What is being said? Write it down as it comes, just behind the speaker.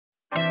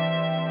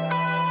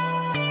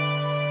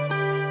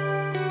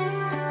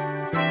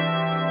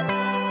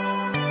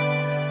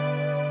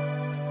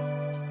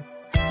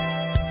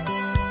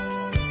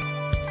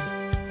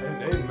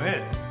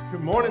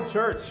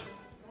church.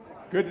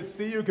 Good to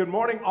see you. Good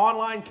morning,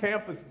 online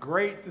campus.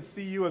 Great to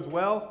see you as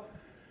well.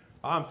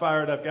 I'm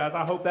fired up, guys.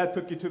 I hope that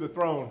took you to the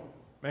throne.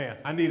 Man,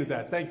 I needed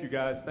that. Thank you,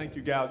 guys. Thank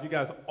you, gals. You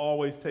guys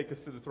always take us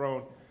to the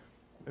throne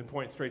and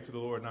point straight to the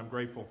Lord, and I'm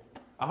grateful.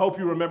 I hope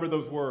you remember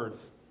those words.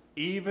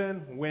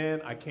 Even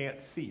when I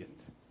can't see it,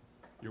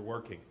 you're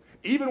working.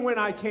 Even when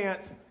I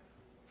can't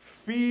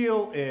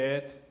feel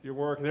it, you're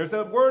working. There's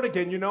that word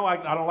again. You know, I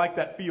don't like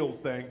that feels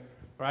thing,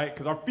 right?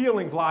 Because our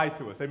feelings lie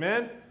to us.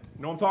 Amen?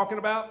 You know what I'm talking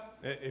about?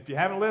 If you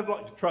haven't lived,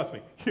 trust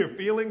me, your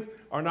feelings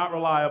are not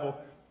reliable.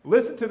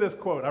 Listen to this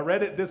quote. I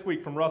read it this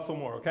week from Russell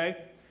Moore,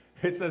 okay?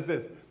 It says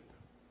this: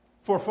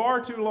 "For far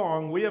too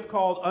long, we have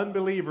called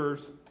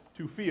unbelievers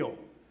to feel,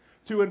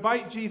 to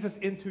invite Jesus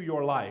into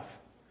your life.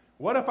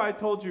 What if I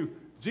told you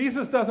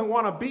Jesus doesn't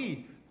want to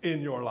be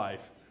in your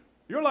life?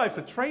 Your life's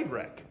a train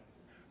wreck.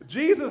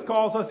 Jesus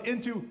calls us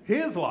into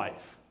his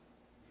life.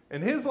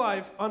 And his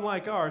life,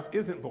 unlike ours,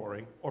 isn't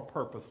boring or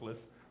purposeless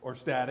or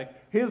static.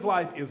 His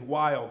life is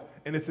wild,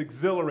 and it's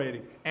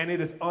exhilarating, and it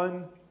is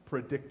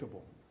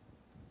unpredictable."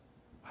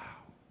 Wow.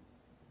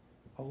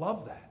 I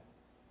love that.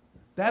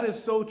 That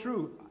is so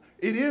true.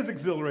 It is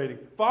exhilarating.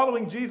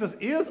 Following Jesus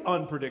is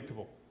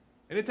unpredictable.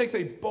 And it takes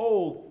a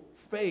bold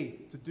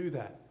faith to do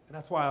that. And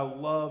that's why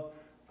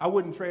I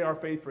wouldn't trade our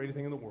faith for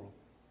anything in the world.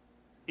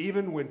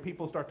 Even when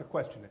people start to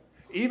question it.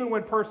 Even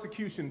when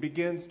persecution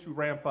begins to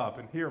ramp up.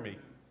 And hear me,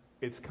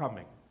 it's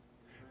coming.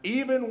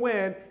 Even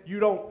when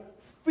you don't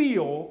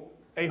feel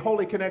a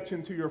holy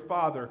connection to your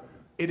Father,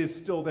 it is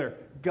still there.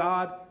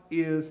 God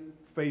is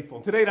faithful.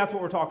 Today, that's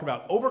what we're talking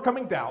about.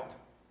 Overcoming doubt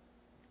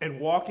and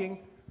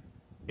walking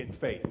in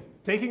faith.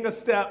 Taking a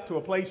step to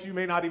a place you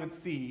may not even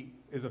see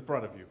is in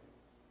front of you.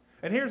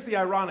 And here's the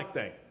ironic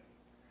thing.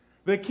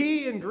 The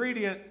key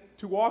ingredient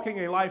to walking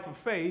a life of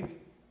faith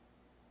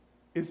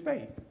is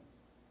faith.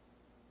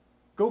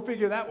 Go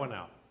figure that one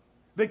out.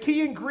 The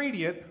key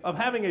ingredient of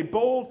having a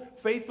bold,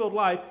 faith-filled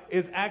life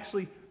is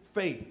actually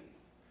faith.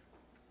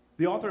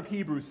 The author of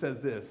Hebrews says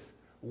this: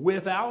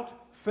 "Without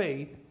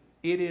faith,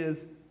 it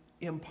is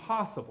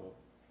impossible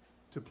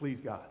to please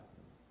God."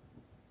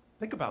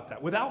 Think about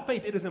that. Without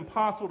faith, it is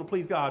impossible to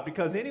please God,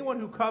 because anyone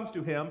who comes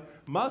to him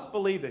must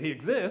believe that he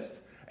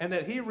exists and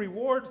that he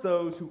rewards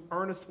those who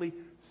earnestly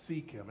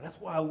seek him. And that's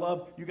why I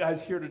love you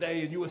guys here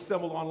today, and you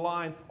assembled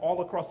online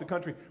all across the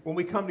country. When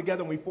we come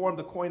together and we form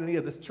the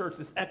koinonia, this church,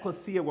 this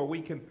ecclesia where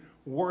we can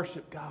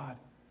worship God.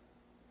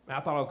 Man,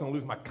 I thought I was going to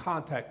lose my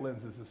contact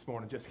lenses this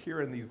morning just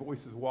hearing these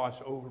voices wash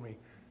over me.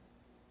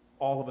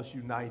 All of us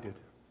united.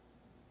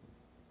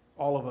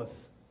 All of us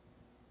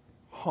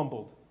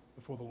humbled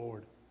before the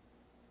Lord.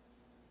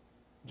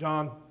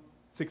 John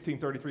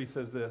 16:33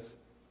 says this.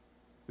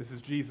 This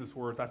is Jesus'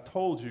 words. "I've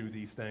told you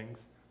these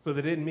things so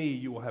that in me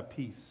you will have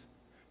peace.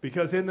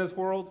 Because in this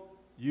world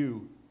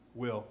you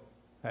will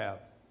have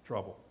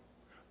trouble.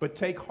 But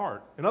take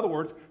heart." In other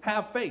words,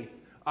 have faith.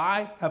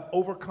 "I have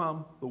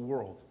overcome the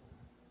world."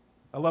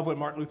 I love what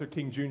Martin Luther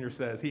King Jr.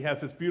 says. He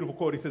has this beautiful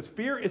quote. He says,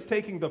 "Fear is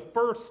taking the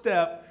first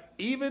step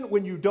even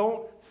when you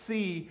don't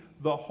see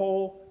the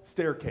whole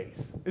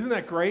staircase." Isn't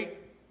that great?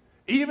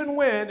 Even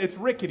when it's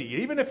rickety,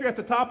 even if you're at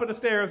the top of the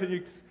stairs and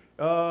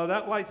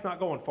that light's not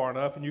going far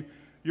enough, and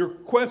you're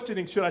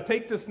questioning, should I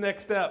take this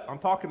next step? I'm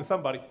talking to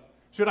somebody.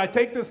 Should I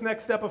take this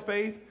next step of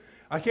faith?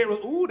 I can't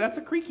really, ooh, that's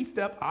a creaky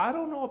step. I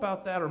don't know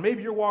about that. Or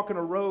maybe you're walking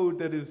a road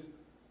that is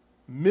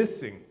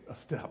missing a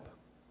step.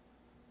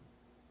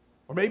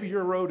 Or maybe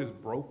your road is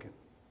broken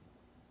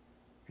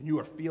and you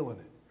are feeling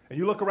it. And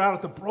you look around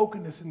at the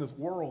brokenness in this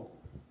world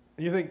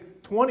and you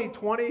think,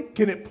 2020,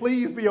 can it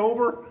please be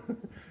over?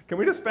 Can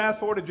we just fast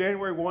forward to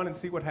January 1 and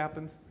see what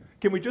happens?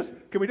 Can we just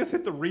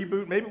hit the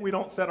reboot? Maybe we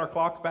don't set our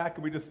clocks back,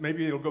 and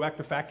maybe it'll go back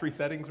to factory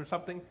settings or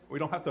something. We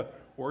don't have to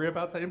worry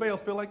about that. Anybody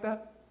else feel like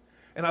that?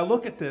 And I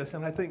look at this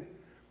and I think,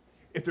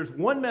 if there's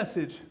one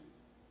message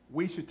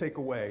we should take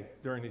away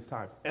during these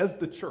times, as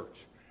the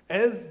church,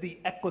 as the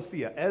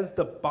ecclesia, as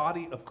the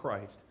body of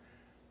Christ,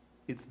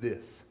 it's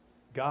this: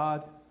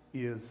 God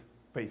is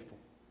faithful.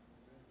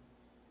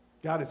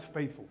 God is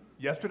faithful.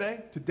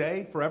 Yesterday,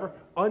 today, forever,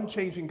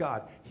 unchanging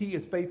God. He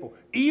is faithful.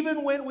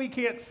 Even when we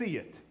can't see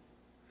it,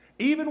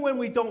 even when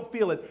we don't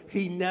feel it,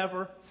 he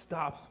never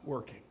stops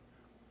working.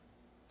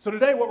 So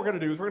today what we're going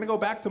to do is we're going to go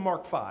back to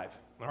Mark 5.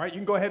 All right, you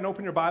can go ahead and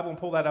open your Bible and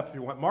pull that up if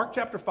you want. Mark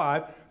chapter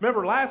 5.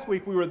 Remember, last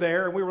week we were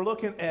there and we were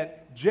looking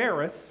at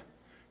Jairus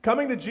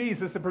coming to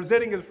Jesus and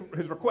presenting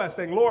his request,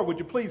 saying, "Lord, would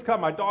you please come?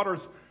 My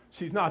daughter's,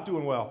 she's not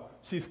doing well.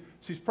 She's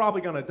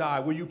probably going to die.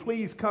 Will you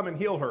please come and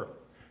heal her?"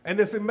 And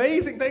this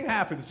amazing thing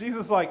happens.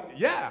 Jesus is like,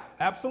 "Yeah,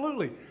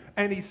 absolutely."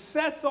 And he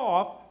sets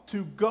off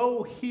to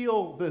go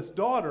heal this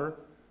daughter,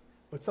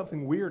 but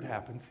something weird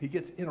happens. He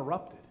gets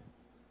interrupted.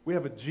 We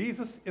have a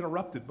Jesus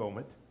interrupted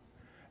moment,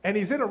 and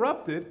he's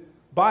interrupted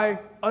by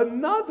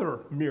another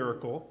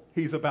miracle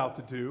he's about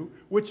to do,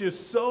 which is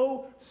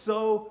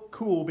so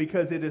cool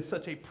because it is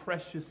such a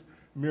precious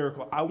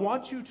miracle. I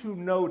want you to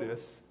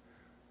notice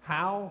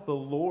how the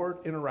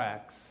Lord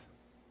interacts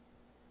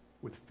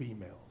with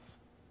females.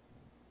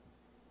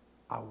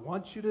 I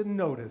want you to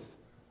notice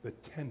the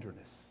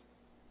tenderness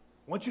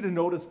I want you to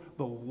notice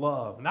the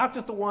love, not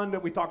just the one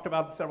that we talked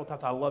about several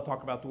times. I love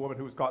talking about the woman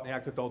who was caught in the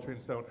act of adultery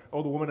and stoned,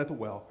 or the woman at the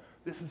well.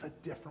 This is a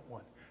different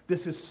one.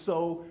 This is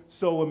so,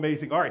 so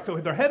amazing. All right, so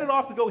they're headed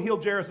off to go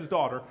heal Jairus'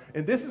 daughter,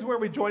 and this is where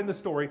we join the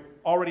story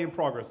already in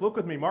progress. Look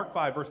with me, Mark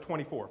 5, verse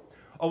 24.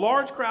 A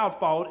large crowd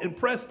followed and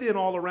pressed in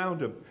all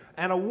around him,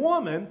 and a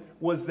woman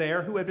was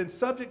there who had been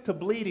subject to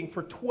bleeding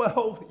for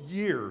 12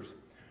 years.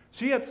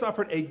 She had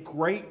suffered a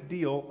great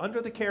deal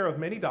under the care of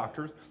many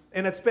doctors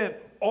and had spent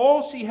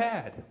all she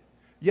had.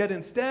 Yet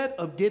instead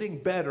of getting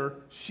better,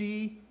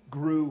 she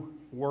grew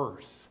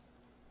worse.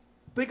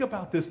 Think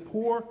about this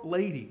poor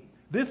lady.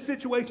 This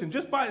situation,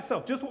 just by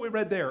itself, just what we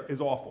read there,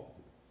 is awful.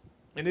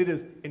 And it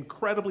is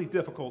incredibly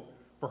difficult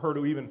for her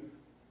to even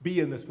be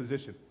in this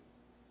position.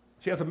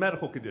 She has a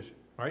medical condition,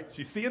 all right?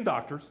 She's seeing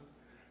doctors.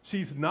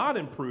 She's not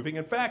improving.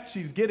 In fact,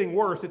 she's getting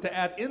worse. And to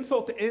add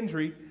insult to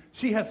injury,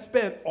 she has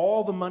spent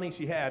all the money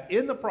she had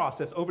in the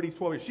process over these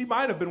 12 years. She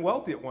might have been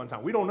wealthy at one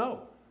time. We don't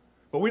know.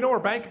 But we know her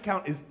bank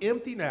account is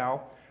empty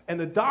now, and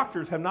the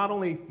doctors have not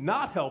only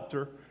not helped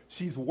her,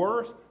 she's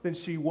worse than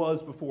she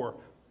was before.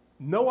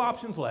 No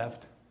options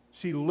left.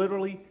 She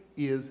literally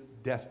is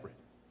desperate.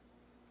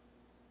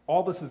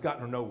 All this has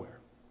gotten her nowhere.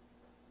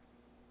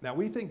 Now,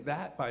 we think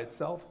that by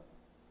itself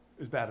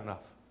is bad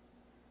enough.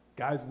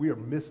 Guys, we are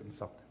missing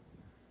something.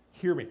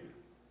 Hear me.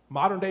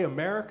 Modern day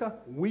America,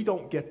 we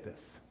don't get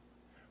this.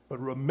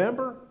 But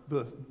remember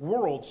the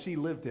world she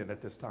lived in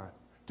at this time.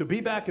 To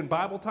be back in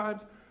Bible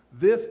times,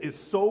 this is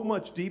so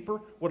much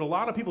deeper. What a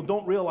lot of people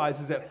don't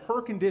realize is that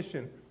her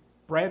condition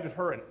branded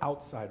her an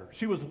outsider.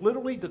 She was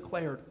literally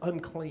declared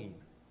unclean.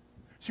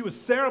 She was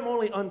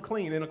ceremonially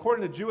unclean. And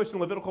according to Jewish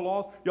and Levitical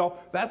laws, y'all,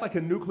 that's like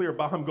a nuclear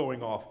bomb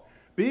going off.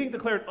 Being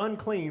declared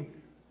unclean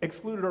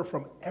excluded her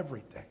from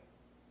everything.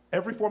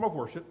 Every form of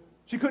worship.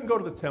 She couldn't go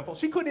to the temple.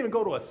 She couldn't even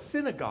go to a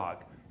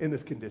synagogue in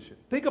this condition.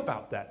 Think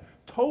about that.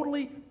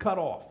 Totally cut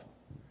off.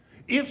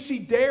 If she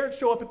dared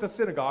show up at the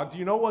synagogue, do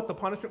you know what the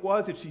punishment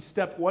was if she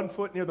stepped 1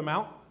 foot near the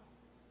mount?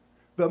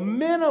 The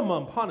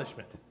minimum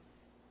punishment,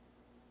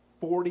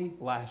 40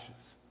 lashes.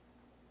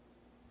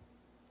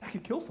 That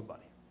could kill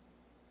somebody.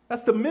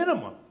 That's the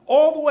minimum,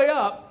 all the way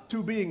up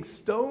to being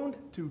stoned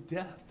to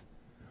death.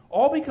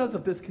 All because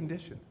of this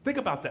condition. Think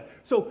about that.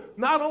 So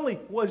not only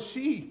was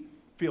she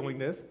feeling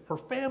this, her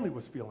family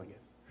was feeling it.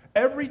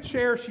 Every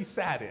chair she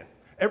sat in,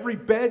 every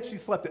bed she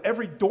slept in,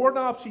 every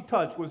doorknob she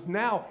touched was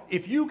now,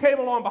 if you came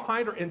along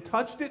behind her and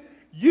touched it,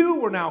 you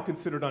were now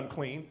considered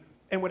unclean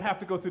and would have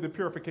to go through the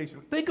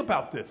purification. Think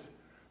about this.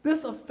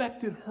 This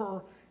affected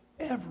her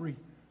every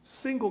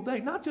single day.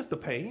 Not just the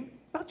pain,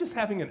 not just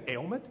having an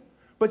ailment,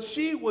 but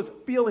she was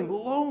feeling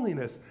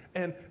loneliness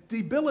and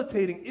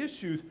debilitating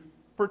issues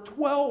for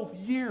 12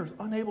 years,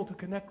 unable to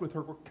connect with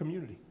her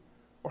community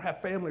or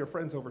have family or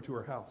friends over to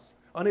her house,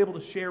 unable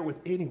to share with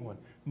anyone,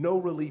 no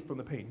relief from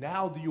the pain.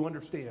 Now do you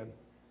understand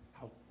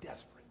how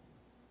desperate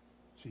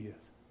she is?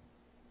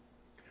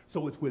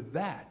 So it's with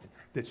that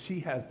she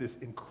has this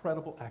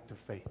incredible act of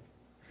faith.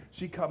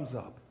 She comes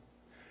up,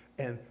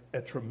 and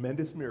a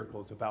tremendous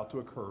miracle is about to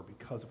occur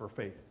because of her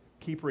faith.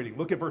 Keep reading.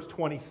 Look at verse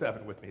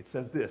 27 with me. It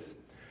says this: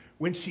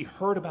 when she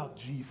heard about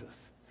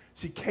Jesus,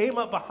 she came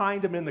up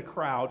behind him in the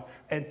crowd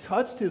and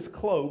touched his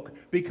cloak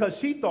because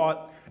she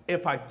thought,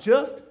 if I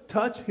just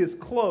touch his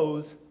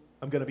clothes,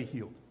 I'm going to be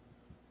healed.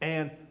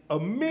 And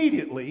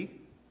immediately,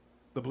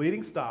 the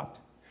bleeding stopped,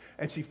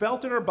 and she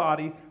felt in her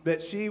body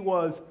that she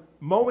was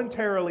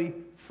momentarily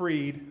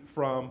freed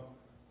from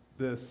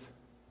this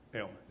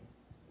ailment.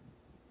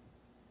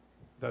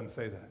 Doesn't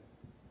say that.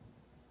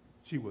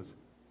 She was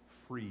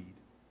freed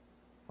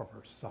from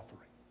her suffering.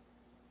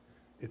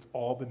 It's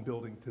all been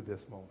building to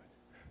this moment.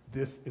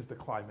 This is the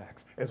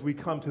climax. As we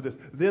come to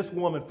this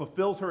woman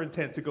fulfills her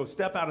intent to go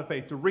step out of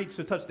faith, to reach,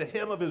 to touch the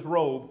hem of his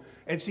robe,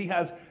 and she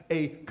has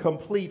a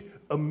complete,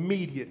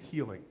 immediate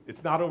healing.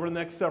 It's not over the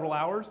next several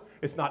hours.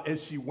 It's not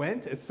as she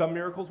went, as some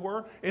miracles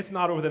were. It's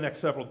not over the next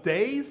several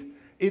days.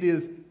 It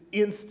is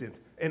instant.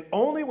 And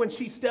only when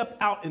she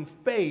stepped out in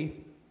faith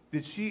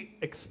did she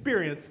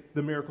experience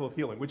the miracle of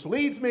healing, which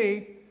leads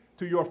me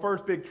to your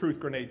first big truth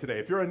grenade today.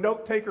 If you're a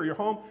note taker, you're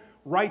home,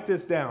 write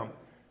this down.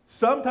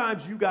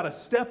 Sometimes you got to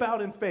step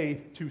out in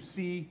faith to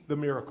see the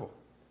miracle.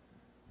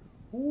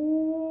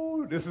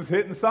 Ooh, this is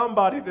hitting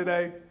somebody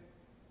today.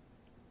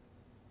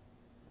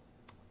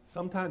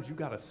 Sometimes you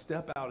got to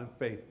step out in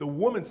faith. The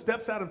woman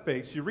steps out in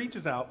faith. She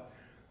reaches out.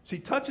 She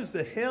touches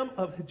the hem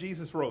of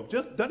Jesus' robe.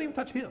 Just doesn't even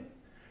touch him.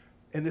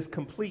 And this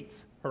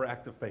completes her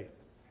act of faith.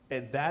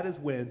 And that is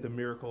when the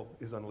miracle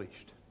is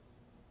unleashed.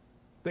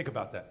 Think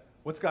about that.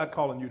 What's God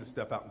calling you to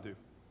step out and do?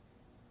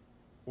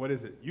 What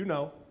is it? You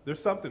know,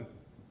 there's something.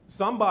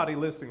 Somebody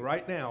listening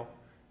right now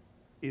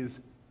is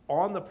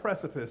on the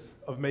precipice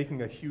of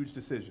making a huge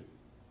decision.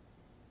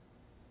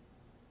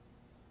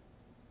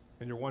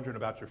 And you're wondering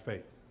about your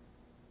faith.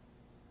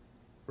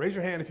 Raise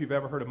your hand if you've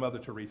ever heard of Mother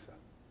Teresa.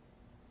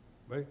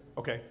 Right?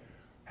 Okay.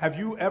 Have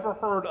you ever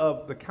heard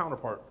of the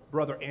counterpart,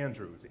 Brother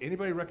Andrew? Does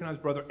anybody recognize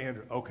Brother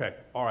Andrew? Okay.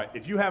 All right.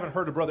 If you haven't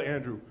heard of Brother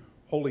Andrew,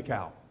 holy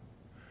cow.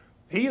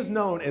 He is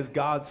known as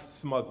God's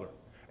smuggler.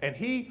 And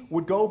he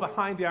would go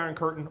behind the Iron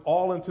Curtain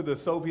all into the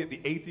Soviet,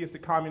 the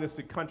atheistic,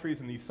 communistic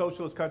countries and these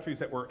socialist countries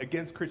that were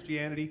against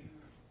Christianity.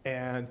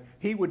 And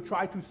he would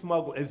try to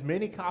smuggle as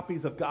many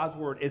copies of God's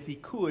word as he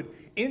could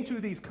into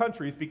these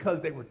countries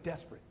because they were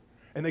desperate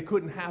and they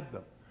couldn't have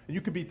them. And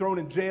you could be thrown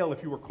in jail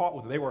if you were caught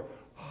with them. They were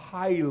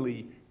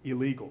highly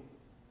illegal.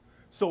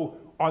 So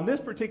on this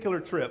particular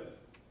trip,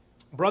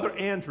 Brother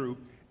Andrew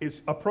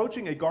is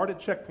approaching a guarded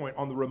checkpoint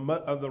on the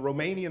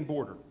Romanian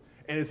border.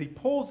 And as he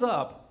pulls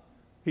up,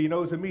 he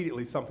knows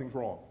immediately something's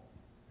wrong.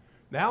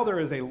 Now there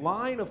is a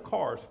line of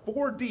cars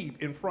 4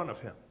 deep in front of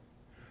him.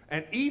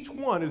 And each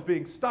one is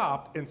being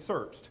stopped and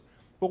searched.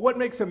 But what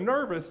makes him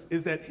nervous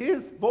is that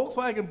his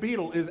Volkswagen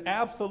Beetle is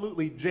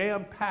absolutely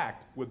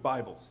jam-packed with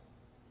Bibles.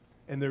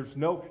 And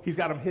he's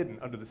got them hidden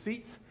under the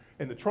seats,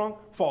 in the trunk,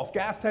 false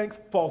gas tanks,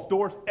 false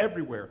doors,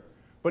 everywhere.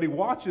 But he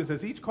watches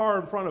as each car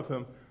in front of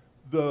him,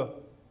 the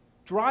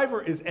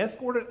driver is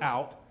escorted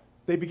out.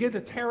 They begin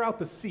to tear out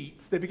the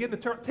seats. They begin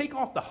to take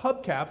off the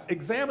hubcaps,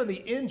 examine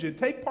the engine,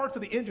 take parts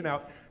of the engine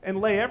out, and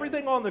lay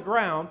everything on the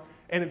ground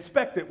and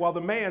inspect it while the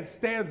man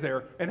stands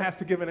there and has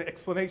to give an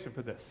explanation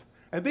for this.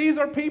 And these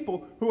are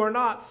people who are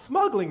not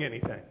smuggling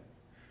anything.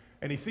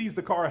 And he sees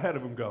the car ahead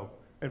of him go.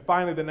 And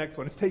finally the next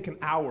one. It's taken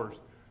hours.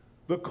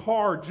 The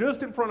car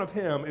just in front of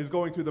him is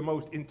going through the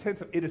most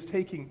intensive. It is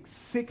taking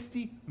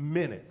 60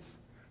 minutes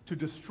to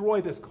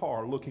destroy this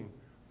car looking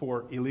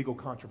for illegal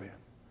contraband.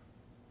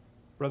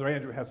 Brother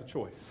Andrew has a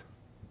choice.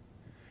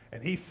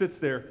 And he sits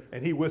there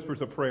and he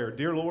whispers a prayer.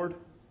 Dear Lord,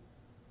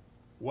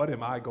 what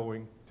am I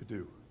going to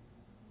do?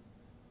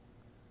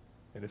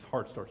 And his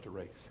heart starts to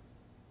race.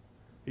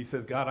 He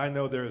says, God, I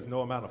know there is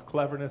no amount of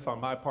cleverness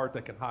on my part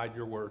that can hide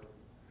your word.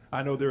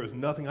 I know there is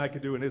nothing I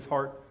can do in his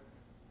heart.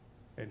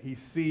 And he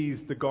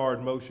sees the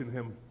guard motion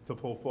him to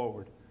pull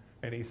forward.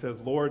 And he says,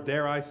 Lord,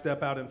 dare I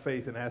step out in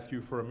faith and ask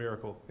you for a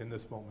miracle in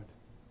this moment?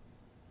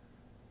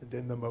 And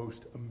then the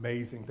most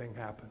amazing thing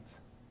happens.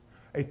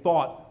 A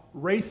thought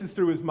races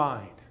through his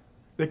mind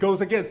that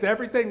goes against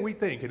everything we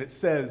think. And it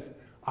says,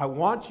 I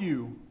want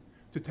you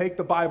to take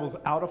the Bibles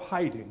out of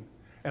hiding,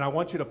 and I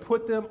want you to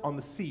put them on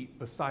the seat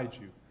beside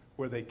you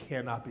where they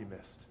cannot be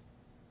missed.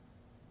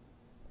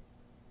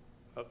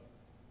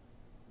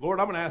 Lord,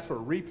 I'm going to ask for a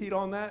repeat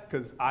on that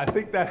because I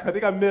think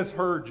I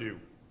misheard you.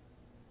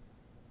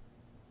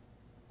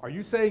 Are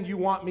you saying you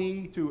want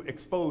me to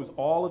expose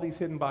all of these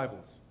hidden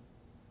Bibles,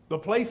 the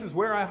places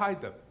where I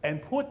hide them,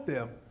 and put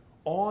them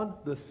on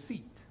the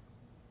seat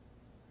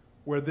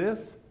where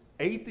this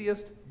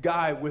atheist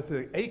guy with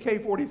the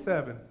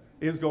AK-47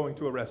 is going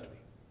to arrest me?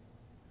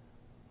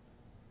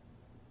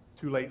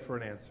 Too late for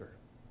an answer.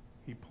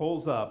 He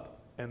pulls up,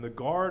 and the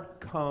guard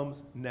comes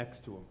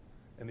next to him,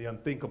 and the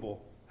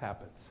unthinkable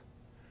happens.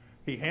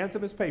 He hands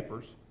him his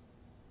papers.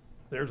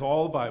 There's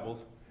all the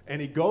Bibles.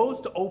 And he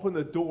goes to open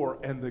the door,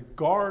 and the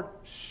guard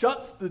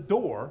shuts the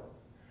door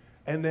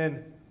and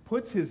then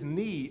puts his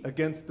knee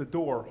against the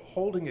door,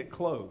 holding it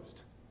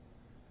closed.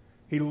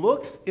 He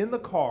looks in the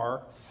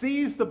car,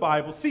 sees the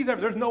Bible, sees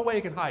everything. There's no way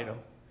he can hide them.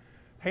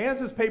 Hands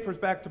his papers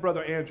back to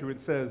Brother Andrew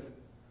and says,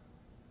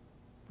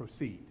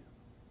 proceed.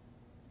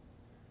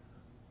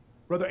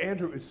 Brother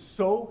Andrew is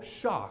so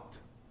shocked,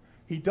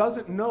 he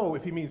doesn't know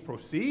if he means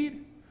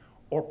proceed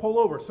or pull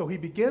over. So he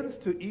begins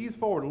to ease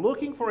forward,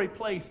 looking for a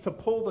place to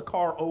pull the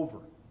car over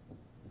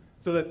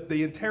so that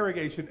the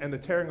interrogation and the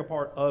tearing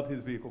apart of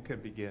his vehicle can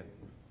begin.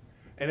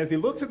 And as he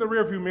looks in the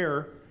rearview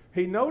mirror,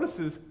 he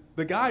notices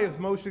the guy is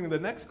motioning the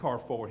next car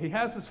forward. He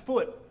has his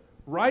foot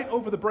right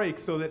over the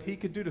brakes so that he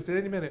could do this at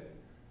any minute,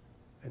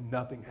 and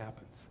nothing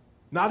happens.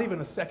 Not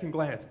even a second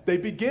glance. They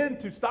begin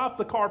to stop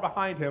the car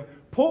behind him,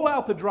 pull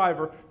out the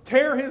driver,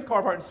 tear his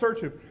car apart, and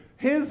search him.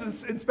 His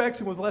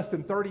inspection was less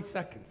than 30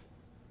 seconds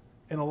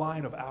in a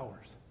line of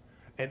hours.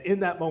 And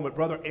in that moment,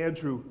 Brother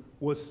Andrew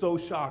was so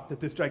shocked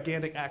that this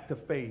gigantic act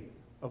of faith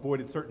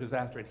avoided certain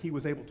disaster, and he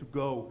was able to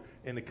go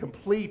and to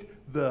complete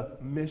the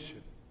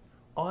mission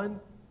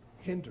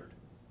unhindered.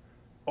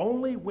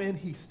 Only when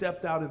he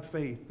stepped out in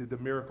faith did the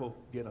miracle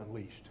get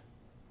unleashed.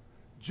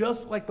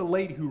 Just like the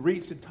lady who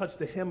reached and touched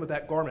the hem of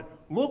that garment.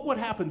 Look what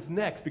happens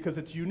next, because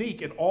it's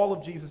unique in all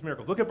of Jesus'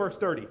 miracles. Look at verse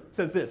 30. It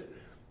says this,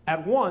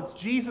 at once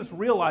Jesus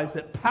realized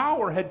that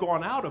power had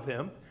gone out of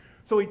him,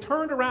 so he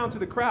turned around to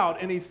the crowd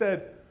and he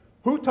said,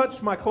 who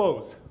touched my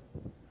clothes?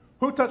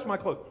 Who touched my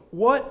clothes?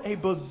 What a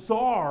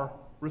bizarre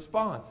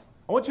response.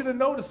 I want you to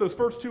notice those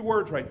first two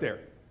words right there.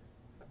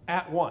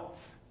 At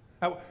once.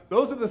 Now,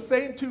 those are the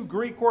same two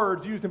Greek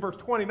words used in verse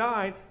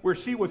 29 where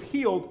she was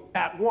healed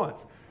at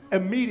once.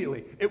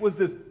 Immediately. It was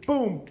this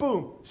boom,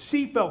 boom.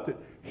 She felt it.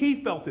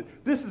 He felt it.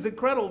 This is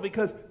incredible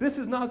because this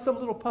is not some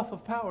little puff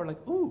of power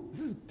like, ooh,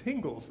 this is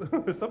tingles.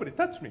 Somebody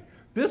touched me.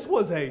 This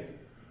was a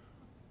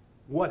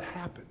what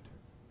happened.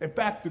 In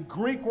fact, the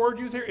Greek word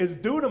used here is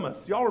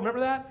dunamis. Y'all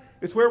remember that?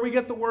 It's where we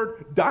get the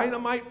word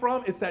dynamite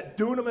from. It's that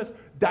dunamis,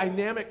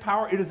 dynamic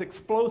power. It is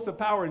explosive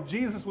power. And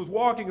Jesus was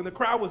walking and the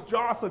crowd was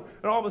jostling.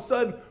 And all of a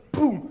sudden,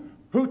 boom,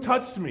 who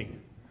touched me?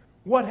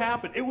 What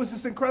happened? It was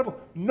just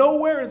incredible.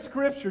 Nowhere in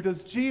Scripture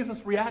does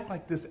Jesus react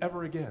like this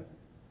ever again.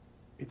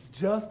 It's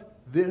just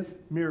this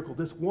miracle,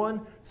 this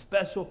one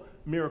special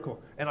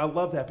miracle. And I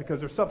love that because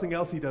there's something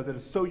else he does that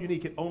is so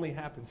unique, it only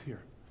happens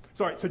here.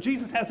 So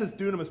Jesus has this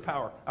dunamis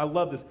power. I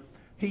love this.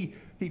 He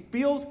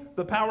feels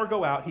the power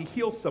go out, he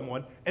heals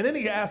someone, and then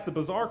he asks the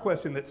bizarre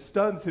question that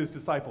stuns his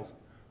disciples.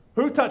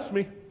 Who touched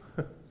me?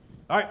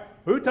 All right,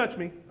 who touched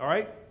me? All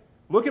right,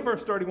 look at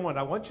verse 31.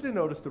 I want you to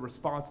notice the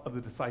response of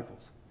the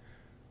disciples.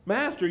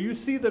 Master, you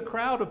see the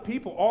crowd of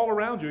people all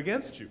around you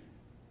against you,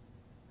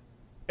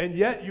 and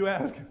yet you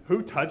ask,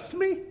 who touched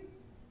me?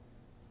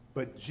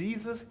 But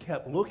Jesus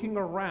kept looking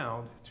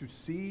around to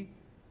see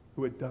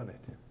who had done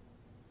it.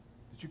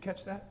 Did you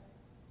catch that?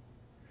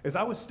 As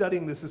I was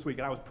studying this week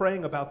and I was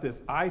praying about this,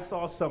 I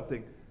saw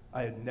something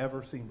I had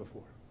never seen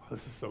before. Oh,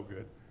 this is so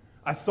good.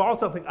 I saw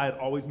something I had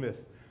always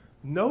missed.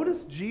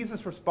 Notice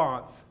Jesus'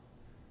 response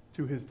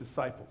to his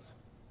disciples.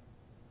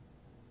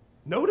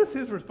 Notice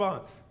his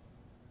response.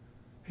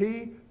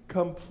 He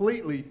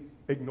completely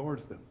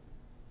ignores them.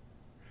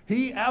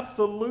 He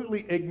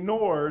absolutely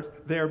ignores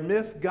their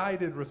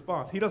misguided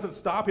response. He doesn't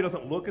stop. He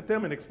doesn't look at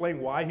them and explain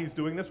why he's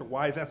doing this or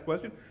why he's asked a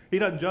question. He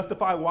doesn't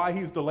justify why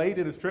he's delayed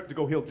in his trip to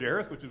go heal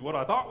Jairus, which is what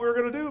I thought we were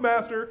going to do,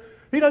 Master.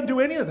 He doesn't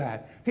do any of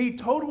that. He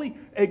totally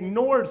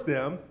ignores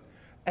them,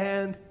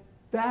 and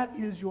that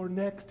is your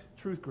next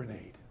truth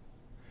grenade.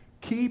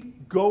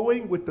 Keep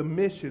going with the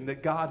mission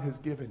that God has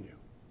given you.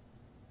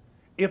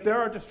 If there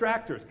are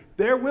distractors,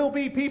 there will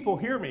be people,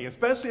 hear me,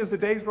 especially as the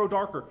days grow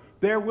darker,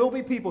 there will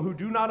be people who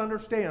do not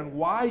understand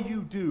why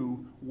you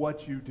do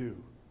what you do,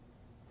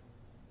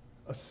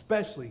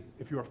 especially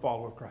if you're a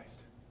follower of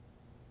Christ.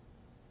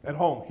 At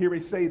home, hear me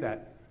say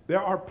that.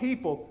 There are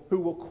people who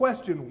will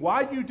question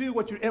why you do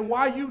what you do and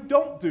why you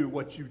don't do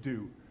what you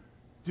do.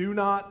 Do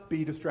not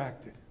be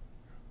distracted.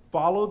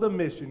 Follow the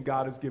mission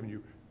God has given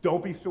you.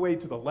 Don't be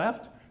swayed to the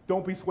left.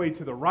 Don't be swayed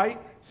to the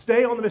right.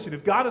 Stay on the mission.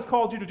 If God has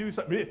called you to do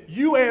something,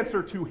 you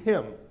answer to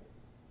him.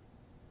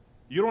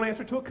 You don't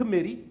answer to a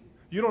committee.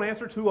 You don't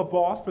answer to a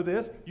boss for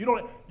this.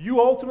 You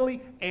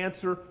ultimately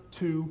answer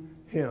to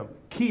him.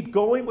 Keep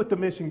going with the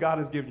mission God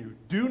has given you.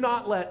 Do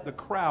not let the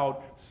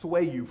crowd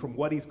sway you from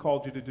what he's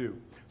called you to do.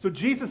 So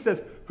Jesus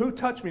says, who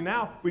touched me?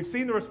 Now, we've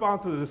seen the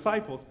response of the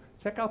disciples.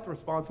 Check out the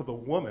response of the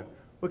woman.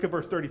 Look at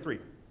verse 33.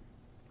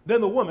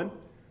 Then the woman,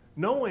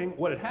 knowing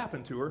what had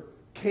happened to her,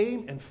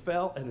 came and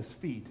fell at his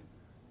feet,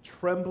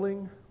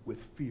 trembling with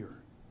fear.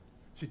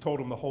 She told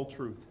him the whole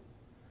truth.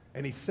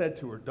 And he said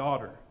to her,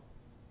 daughter,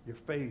 your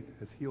faith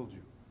has healed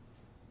you.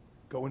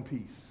 Go in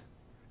peace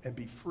and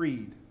be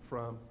freed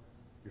from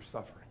your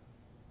suffering.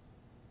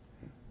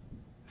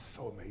 It's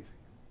so amazing.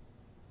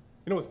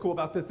 You know what's cool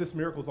about this? This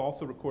miracle is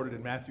also recorded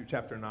in Matthew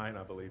chapter 9,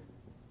 I believe.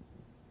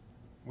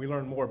 We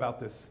learn more about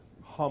this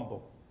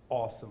humble,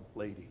 awesome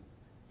lady.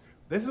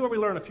 This is where we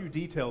learn a few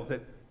details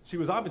that she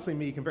was obviously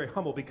meek and very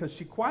humble because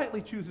she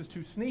quietly chooses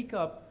to sneak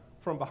up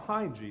from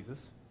behind Jesus.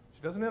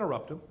 She doesn't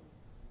interrupt him.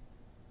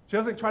 She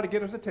doesn't try to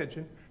get his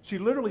attention. She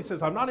literally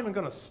says, I'm not even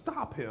going to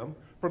stop him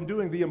from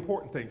doing the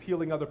important things,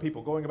 healing other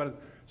people, going about it.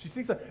 She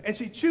sneaks up, and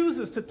she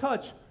chooses to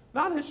touch,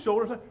 not his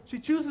shoulders, she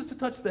chooses to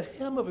touch the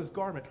hem of his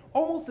garment,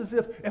 almost as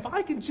if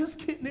I can just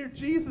get near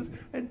Jesus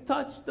and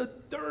touch the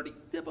dirty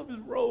tip of his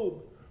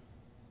robe,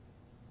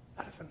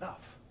 that is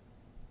enough.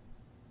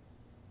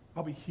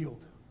 I'll be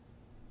healed.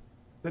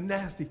 The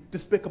nasty,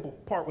 despicable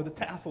part where the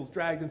tassel's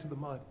dragged into the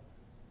mud.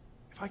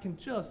 If I can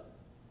just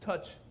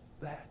touch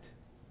that,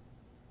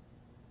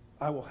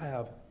 I will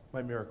have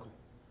my miracle.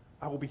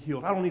 I will be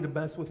healed. I don't need to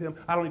mess with him.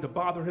 I don't need to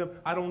bother him.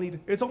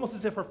 It's almost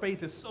as if her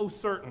faith is so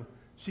certain.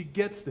 She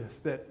gets this,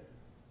 that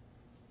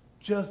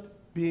just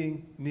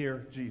being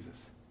near Jesus,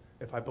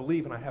 if I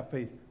believe and I have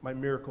faith, my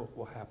miracle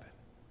will happen.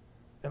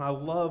 And I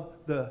love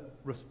the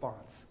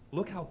response.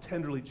 Look how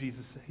tenderly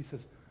Jesus says. He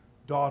says,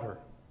 daughter,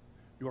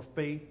 your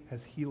faith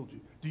has healed you.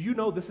 Do you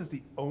know this is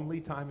the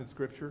only time in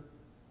Scripture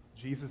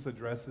Jesus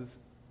addresses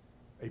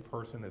a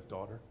person as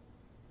daughter?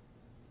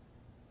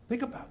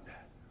 Think about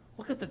that.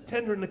 Look at the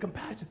tender and the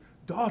compassion.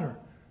 Daughter,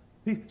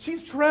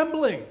 she's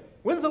trembling.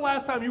 When's the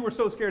last time you were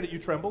so scared that you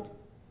trembled?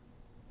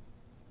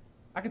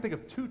 I can think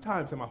of 2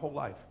 times in my whole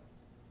life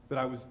that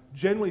I was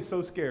genuinely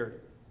so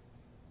scared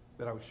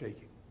that I was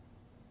shaking.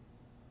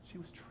 She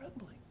was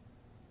trembling.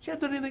 She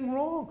hadn't done anything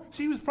wrong.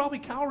 She was probably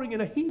cowering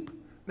in a heap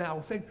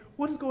now, saying,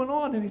 what is going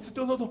on? And he said,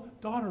 no,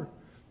 daughter,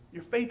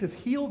 your faith has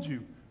healed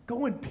you.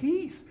 Go in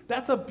peace.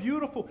 That's a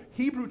beautiful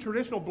Hebrew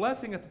traditional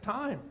blessing at the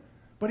time.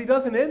 But he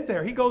doesn't end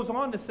there. He goes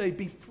on to say,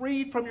 be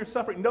freed from your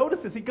suffering.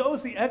 Notice this. He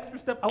goes the extra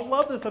step. I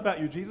love this about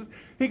you, Jesus.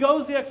 He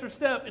goes the extra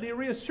step, and he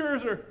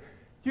reassures her,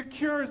 your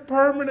cure is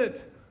permanent.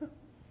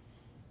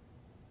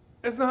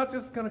 It's not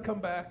just going to come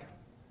back.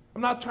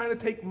 I'm not trying to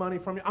take money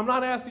from you. I'm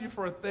not asking you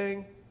for a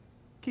thing.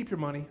 Keep your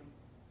money.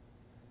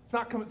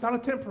 It's not a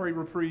temporary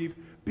reprieve.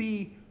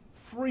 Be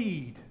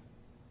freed.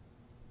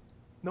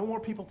 No more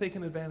people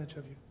taking advantage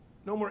of you.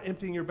 No more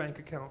emptying your bank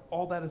account.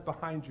 All that is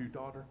behind you,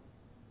 daughter.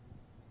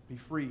 Be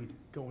freed.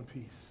 Go in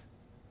peace.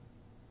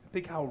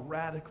 Think how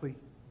radically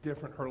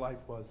different her life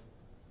was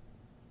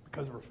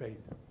because of her faith.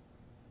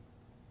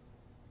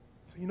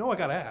 So I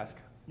got to ask.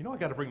 I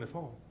got to bring this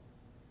home.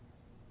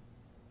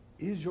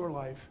 Is your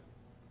life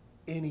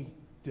any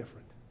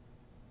different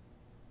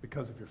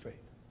because of your faith?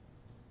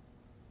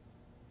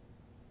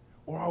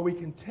 Or are we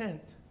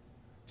content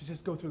to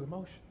just go through the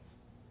motions?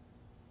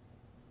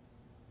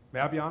 May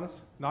I be honest?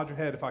 Nod your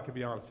head if I can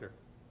be honest here.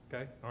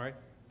 Okay? All right?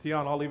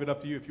 Tian, I'll leave it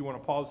up to you if you want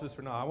to pause this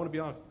or not. I want to be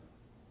honest.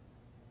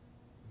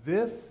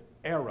 This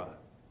era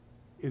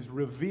is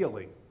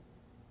revealing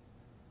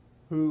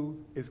who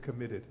is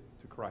committed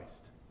to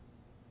Christ.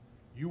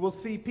 You will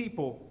see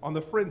people on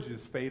the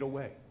fringes fade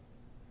away,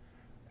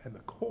 and the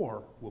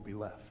core will be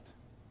left.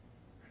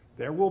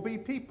 There will be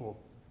people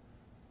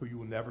who you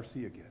will never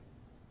see again.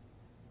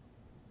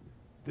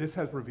 This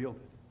has revealed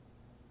it.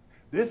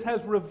 This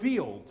has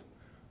revealed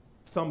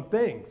some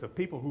things of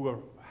people who are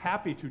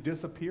happy to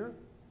disappear.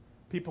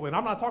 People, and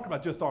I'm not talking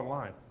about just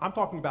online. I'm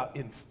talking about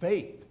in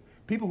faith.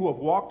 People who have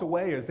walked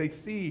away as they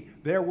see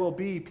there will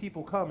be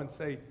people come and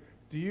say,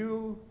 do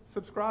you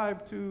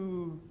subscribe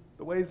to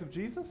the ways of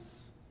Jesus?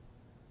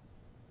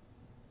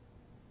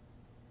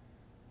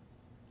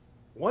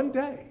 One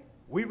day,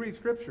 we read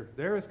Scripture.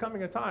 There is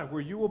coming a time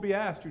where you will be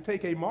asked to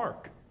take a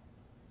mark.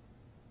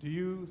 Do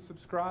you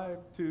subscribe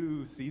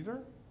to Caesar?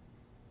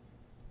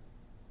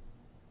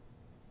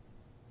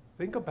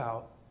 Think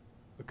about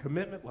the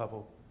commitment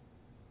level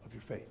of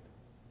your faith.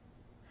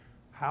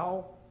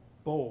 How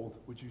bold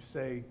would you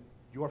say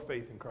your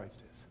faith in Christ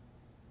is?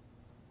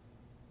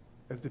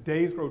 As the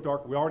days grow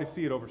dark, we already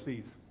see it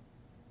overseas.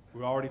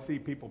 We already see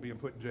people being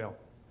put in jail.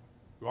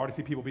 We already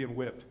see people being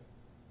whipped.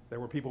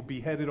 There were people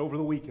beheaded over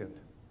the weekend.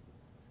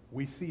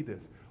 We see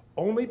this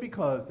only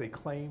because they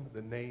claim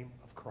the name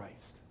of Christ.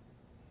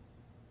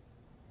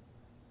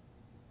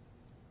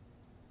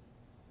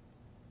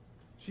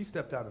 She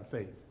stepped out in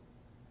faith,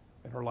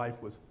 and her life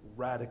was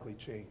radically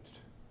changed.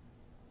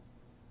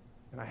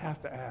 And I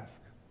have to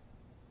ask,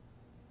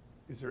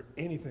 is there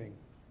anything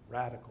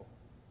radical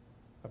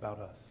about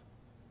us?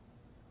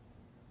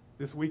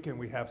 This weekend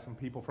we have some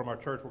people from our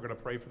church, we're going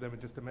to pray for them in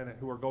just a minute,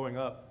 who are going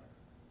up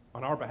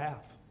on our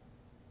behalf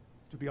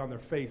to be on their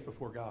face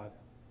before God,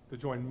 to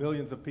join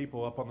millions of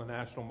people up on the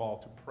National Mall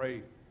to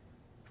pray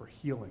for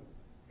healing,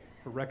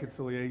 for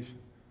reconciliation,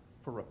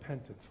 for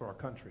repentance for our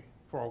country,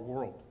 for our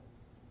world.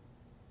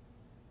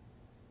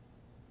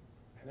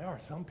 And there are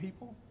some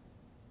people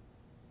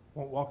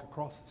who won't walk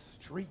across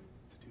the street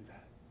to do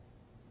that.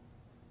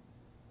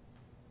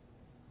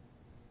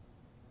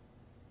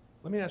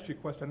 Let me ask you a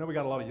question. I know we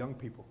got a lot of young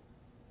people.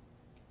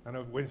 I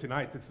know Wednesday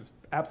night this is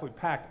absolutely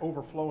packed,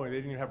 overflowing. They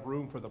didn't even have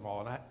room for them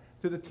all. And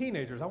to the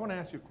teenagers, I want to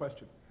ask you a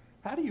question.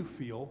 How do you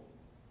feel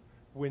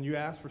when you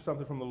ask for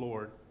something from the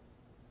Lord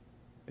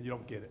and you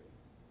don't get it?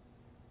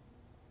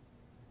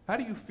 How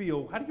do you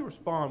feel? How do you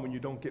respond when you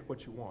don't get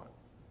what you want?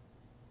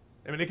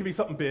 I mean, it can be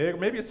something big, or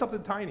maybe it's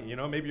something tiny, you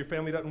know. Maybe your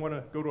family doesn't want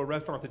to go to a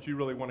restaurant that you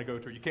really want to go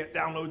to. You can't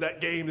download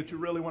that game that you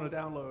really want to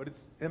download.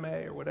 It's MA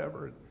or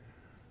whatever, and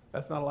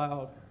that's not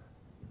allowed.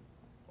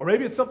 Or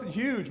maybe it's something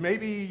huge.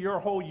 Maybe your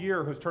whole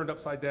year has turned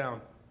upside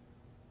down.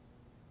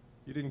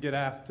 You didn't get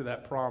asked to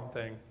that prom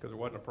thing because there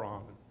wasn't a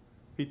prom. And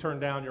he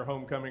turned down your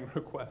homecoming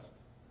request.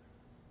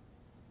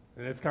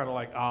 And it's kind of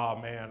like, oh,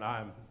 man,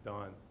 I'm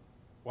done.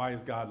 Why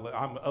is God?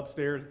 I'm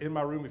upstairs in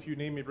my room. If you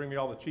need me, bring me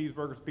all the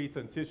cheeseburgers, pizza,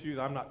 and tissues.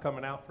 I'm not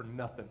coming out for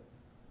nothing.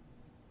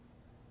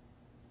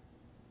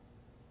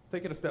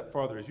 Take it a step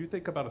farther. As you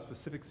think about a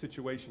specific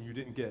situation you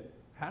didn't get,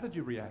 how did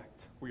you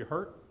react? Were you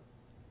hurt?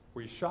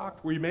 Were you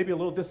shocked? Were you maybe a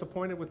little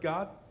disappointed with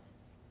God?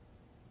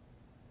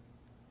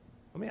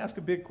 Let me ask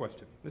a big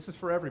question. This is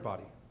for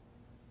everybody.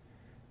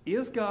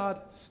 Is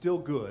God still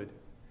good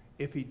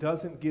if he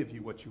doesn't give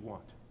you what you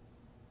want?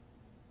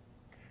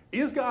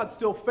 Is God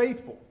still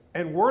faithful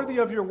and worthy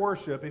of your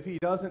worship if he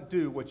doesn't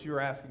do what you're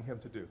asking him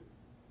to do?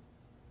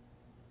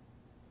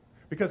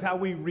 Because how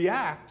we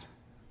react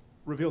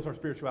reveals our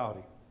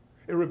spirituality.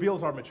 It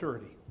reveals our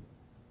maturity.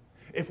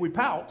 If we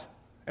pout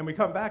and we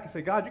come back and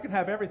say, God, you can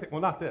have everything. Well,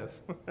 not this.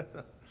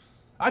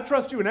 I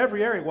trust you in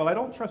every area. Well, I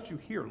don't trust you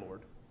here,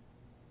 Lord.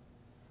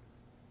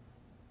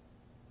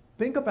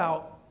 Think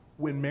about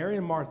when Mary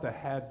and Martha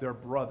had their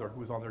brother who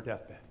was on their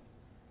deathbed.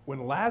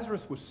 When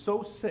Lazarus was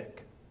so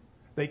sick,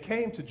 they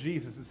came to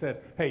Jesus and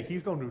said, hey,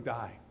 he's going to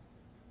die.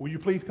 Will you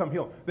please come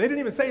heal him? They didn't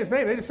even say his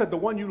name. They just said the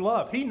one you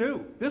love. He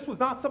knew. This was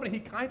not somebody he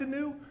kind of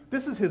knew.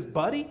 This is his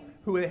buddy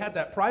who had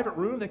that private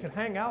room they could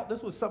hang out.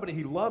 This was somebody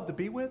he loved to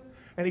be with.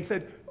 And he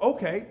said,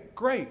 okay,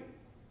 great.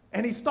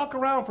 And he stuck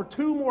around for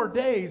 2 more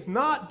days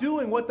not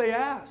doing what they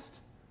asked.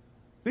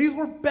 These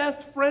were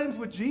best friends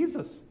with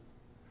Jesus.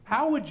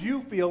 How would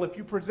you feel if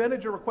you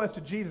presented your request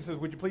to Jesus as,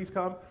 would you please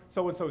come?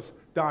 So-and-so's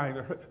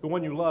dying. The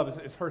one you love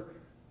is hurt.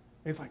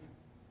 And he's like,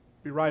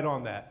 be right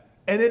on that.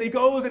 And then he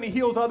goes and he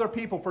heals other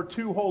people for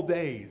 2 whole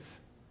days.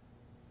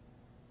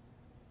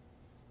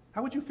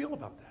 How would you feel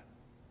about that?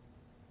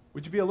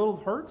 Would you be a little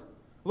hurt?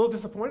 A little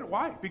disappointed?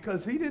 Why?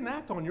 Because he didn't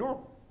act on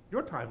your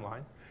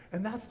timeline.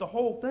 And that's the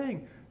whole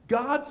thing.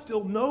 God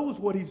still knows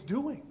what he's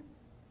doing.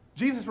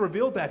 Jesus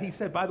revealed that. He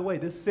said, by the way,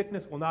 this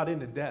sickness will not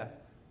end in death.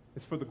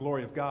 It's for the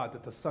glory of God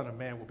that the Son of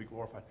Man will be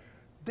glorified.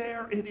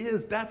 There it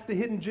is. That's the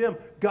hidden gem.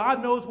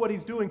 God knows what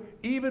he's doing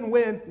even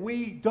when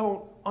we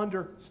don't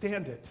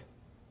understand it.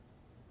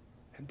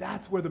 And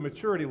that's where the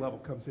maturity level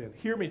comes in.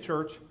 Hear me,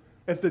 church.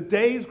 As the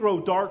days grow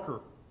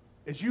darker,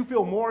 as you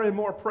feel more and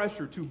more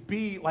pressure to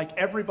be like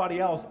everybody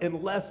else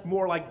and less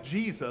more like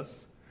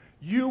Jesus,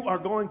 you are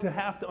going to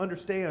have to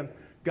understand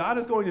God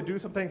is going to do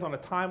some things on a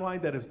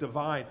timeline that is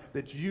divine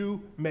that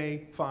you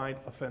may find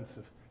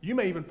offensive. You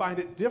may even find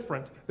it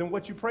different than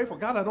what you pray for.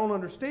 God, I don't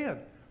understand.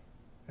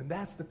 And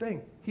that's the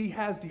thing. He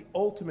has the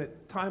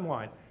ultimate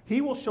timeline.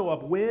 He will show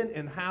up when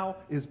and how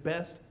is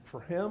best for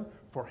him,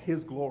 for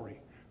his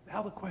glory.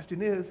 Now the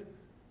question is,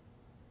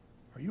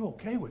 are you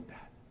okay with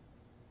that?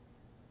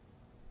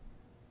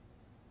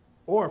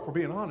 Or if we're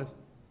being honest,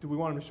 do we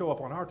want him to show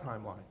up on our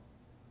timeline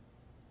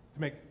to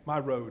make my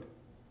road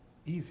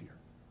easier?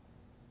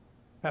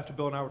 Pastor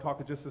Bill and I were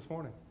talking just this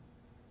morning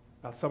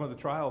about some of the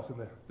trials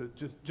and the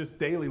just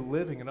daily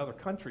living in other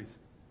countries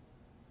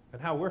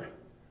and how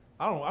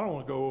I don't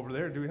want to go over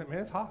there and do that. Man,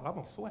 it's hot. I'm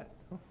going to sweat.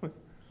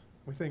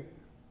 We think,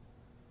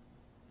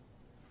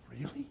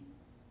 really?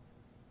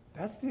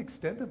 That's the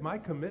extent of my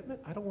commitment?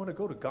 I don't want to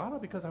go to Ghana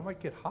because I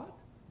might get hot?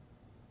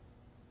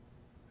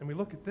 And we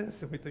look at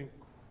this and we think,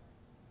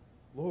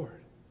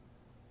 Lord,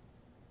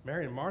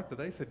 Mary and Martha,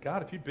 they said,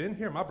 God, if you'd been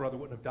here, my brother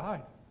wouldn't have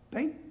died.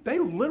 They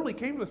literally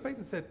came to this place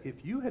and said,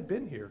 if you had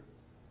been here,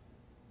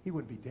 he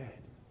wouldn't be dead.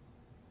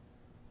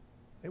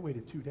 They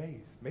waited 2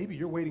 days. Maybe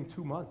you're waiting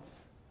 2 months.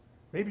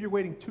 Maybe you're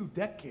waiting 2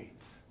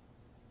 decades.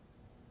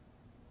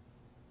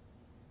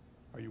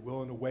 Are you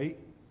willing to wait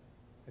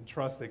and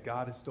trust that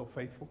God is still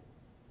faithful?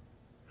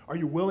 Are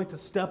you willing to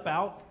step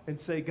out and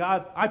say,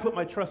 God, I put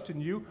my trust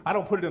in you. I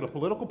don't put it in a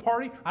political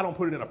party. I don't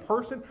put it in a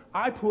person.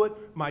 I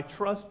put my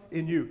trust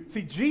in you.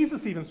 See,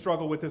 Jesus even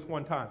struggled with this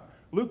one time.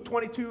 Luke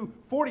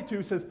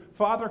 22:42 says,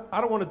 Father,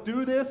 I don't want to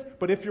do this,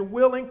 but if you're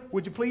willing,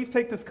 would you please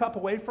take this cup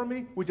away from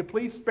me? Would you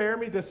please spare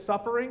me this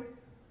suffering?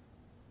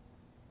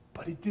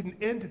 But he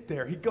didn't end it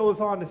there. He goes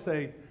on to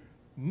say,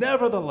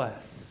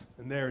 nevertheless,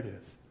 and there it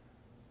is,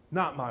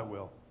 not my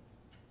will,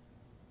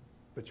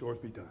 but yours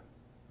be done.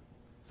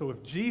 So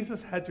if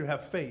Jesus had to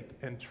have faith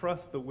and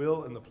trust the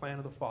will and the plan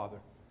of the Father,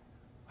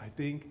 I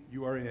think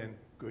you are in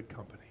good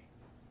company.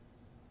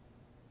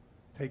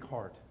 Take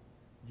heart.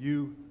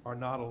 You are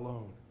not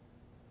alone.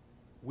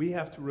 We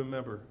have to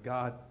remember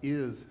God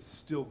is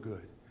still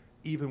good,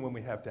 even when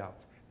we have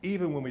doubts,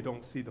 even when we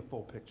don't see the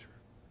full picture.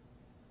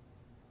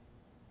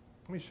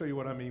 Let me show you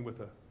what I mean with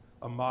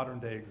a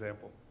modern-day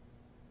example.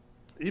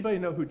 Anybody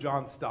know who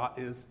John Stott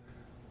is?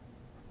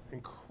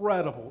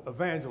 Incredible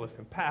evangelist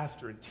and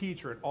pastor and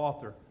teacher and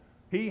author.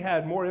 He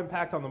had more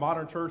impact on the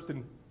modern church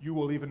than you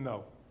will even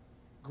know.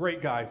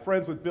 Great guy,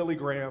 friends with Billy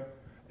Graham.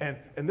 And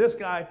this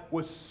guy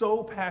was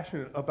so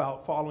passionate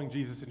about following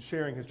Jesus and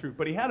sharing his truth.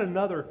 But he had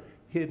another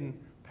hidden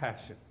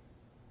passion.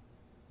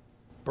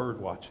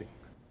 Bird watching.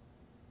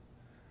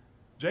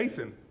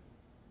 Jason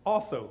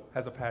also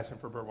has a passion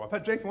for bird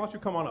watching. Jason, why don't you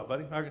come on up,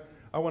 buddy? We're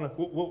going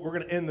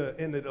to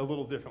end it a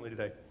little differently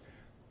today.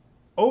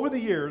 Over the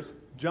years,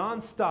 John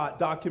Stott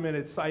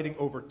documented sighting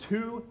over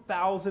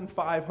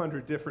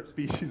 2,500 different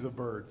species of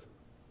birds.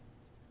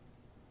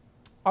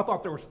 I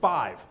thought there was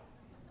 5.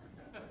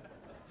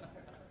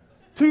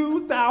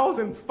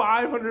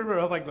 2,500 birds.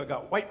 I was like, I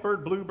got white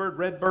bird, blue bird,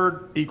 red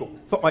bird, eagle,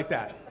 something like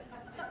that.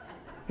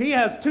 He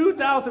has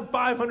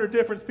 2,500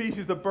 different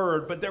species of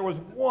bird, but there was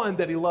one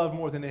that he loved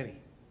more than any.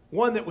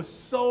 One that was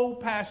so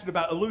passionate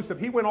about, elusive.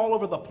 He went all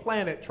over the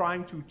planet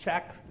trying to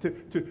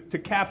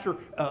capture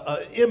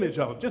an image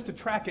of it, just to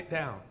track it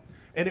down.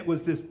 And it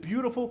was this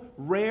beautiful,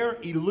 rare,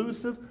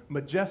 elusive,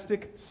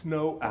 majestic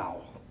snow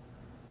owl.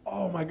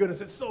 Oh my goodness,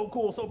 it's so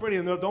cool, so pretty.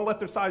 And don't let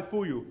their size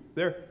fool you.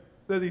 They're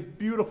these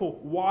beautiful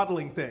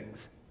waddling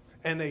things.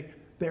 And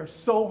they're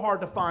so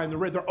hard to find.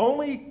 They're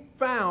only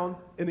found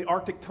in the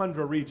Arctic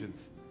tundra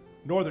regions.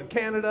 Northern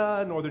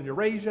Canada, northern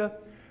Eurasia.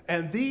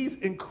 And these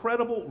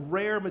incredible,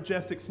 rare,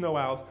 majestic snow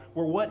owls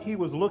were what he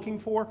was looking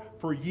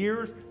for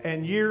years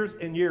and years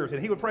and years.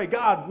 And he would pray,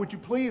 God, would you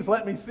please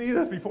let me see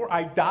this before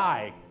I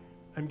die?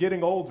 I'm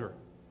getting older.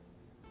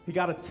 He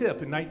got a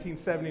tip in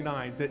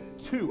 1979 that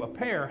a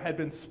pair had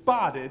been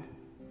spotted,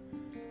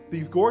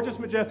 these gorgeous,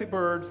 majestic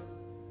birds,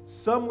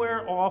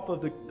 somewhere off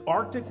of the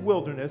Arctic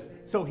wilderness.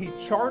 So he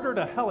chartered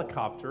a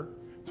helicopter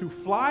to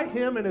fly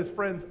him and his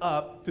friends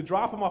up to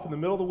drop them off in the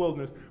middle of the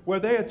wilderness where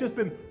they had just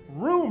been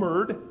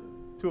rumored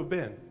to have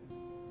been.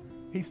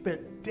 He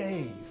spent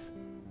days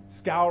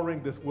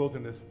scouring this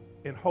wilderness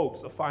in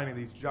hopes of finding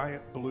these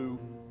giant blue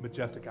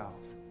majestic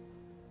owls.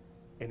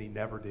 And he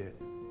never did.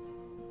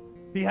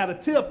 He had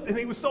a tip and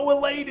he was so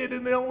elated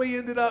and they only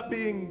ended up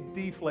being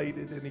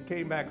deflated. And he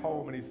came back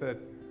home and he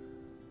said,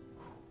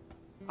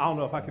 I don't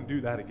know if I can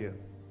do that again.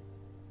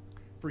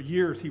 For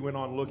years he went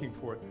on looking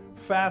for it.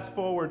 Fast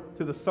forward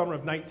to the summer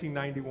of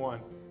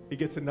 1991, he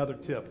gets another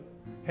tip.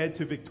 Head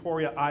to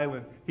Victoria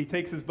Island. He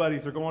takes his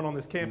buddies. They're going on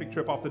this camping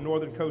trip off the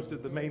northern coast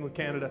of the mainland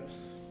Canada.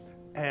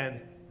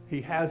 And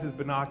he has his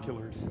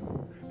binoculars.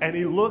 And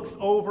he looks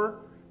over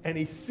and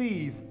he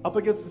sees up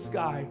against the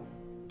sky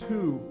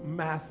two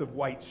massive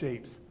white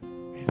shapes.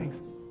 And he thinks,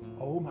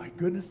 oh my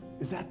goodness,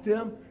 is that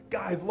them?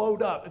 Guys,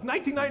 load up. It's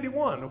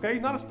 1991, okay?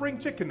 He's not a spring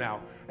chicken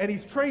now. And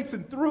he's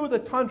traipsing through the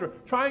tundra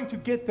trying to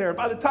get there.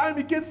 By the time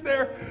he gets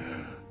there,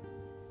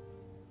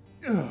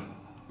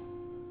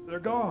 they're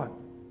gone.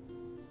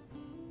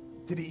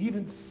 Did he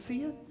even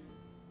see it?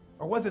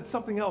 Or was it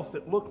something else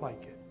that looked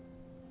like it?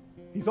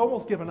 He's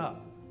almost given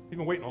up. He's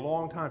been waiting a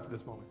long time for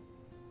this moment.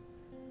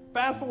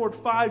 Fast forward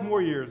 5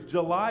 more years,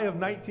 July of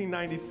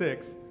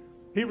 1996,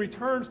 he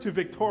returns to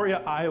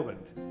Victoria Island.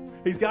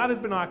 He's got his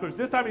binoculars.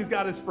 This time he's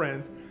got his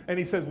friends, and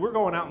he says, we're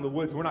going out in the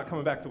woods. We're not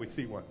coming back till we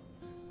see one.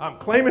 I'm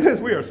claiming this.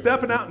 We are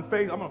stepping out in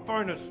faith. I'm going to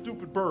find that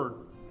stupid bird.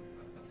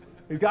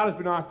 He's got his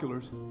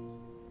binoculars,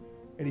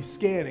 and he's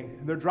scanning,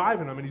 and they're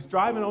driving him, and he's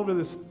driving over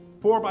this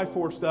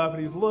 4x4 stuff,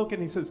 and he's looking,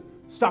 and he says,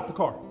 stop the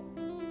car.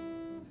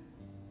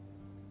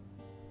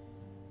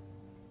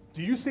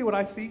 Do you see what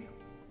I see?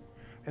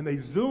 And they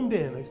zoomed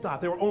in, they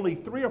stopped. They were only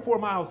 3 or 4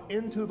 miles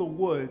into the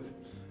woods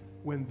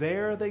when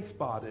there they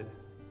spotted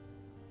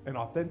an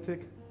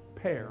authentic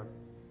pair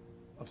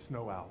of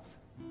snow owls.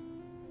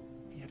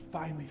 He had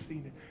finally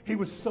seen it. He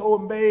was so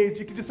amazed.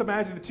 You could just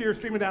imagine the tears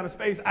streaming down his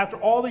face after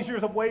all these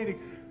years of waiting.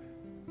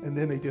 And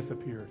then they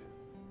disappeared.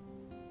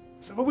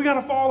 So, but we got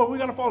to follow.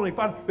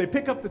 They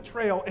pick up the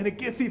trail, and it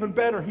gets even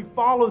better. He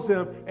follows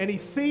them, and he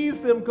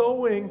sees them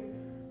going.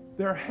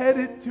 They're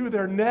headed to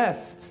their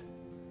nest,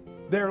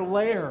 their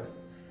lair.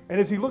 And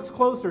as he looks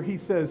closer, he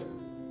says,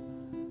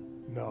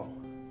 no.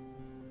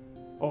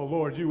 Oh,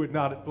 Lord, you would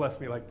not bless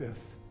me like this.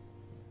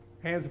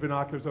 Hands the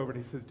binoculars over,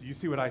 and he says, do you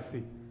see what I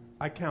see?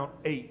 I count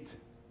 8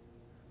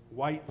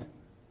 white,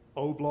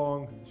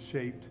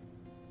 oblong-shaped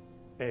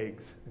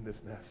eggs in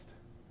this nest.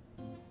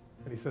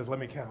 And he says, let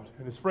me count.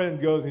 And his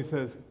friend goes and he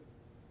says,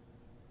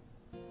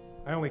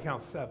 I only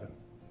count 7.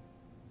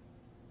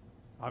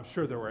 I'm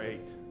sure there were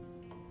 8.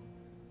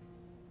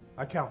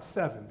 I count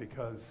 7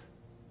 because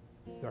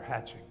they're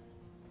hatching.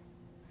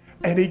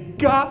 And he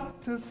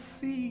got to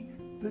see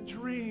the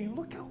dream.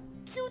 Look how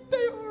cute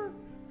they are.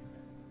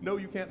 No,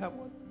 you can't have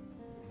one.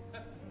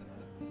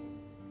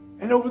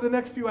 And over the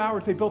next few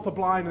hours, they built a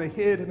blind and they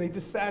hid and they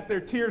just sat there,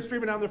 tears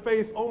streaming down their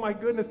face. Oh my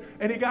goodness.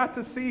 And he got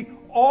to see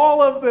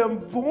all of them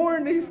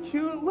born, these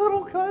cute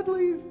little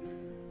cuddlies.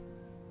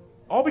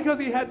 All because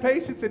he had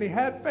patience and he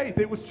had faith.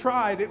 It was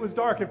tried. It was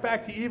dark. In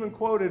fact, he even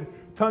quoted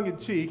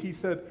tongue-in-cheek. He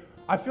said,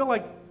 I feel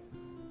like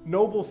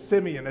noble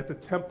Simeon at the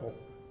temple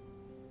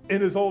in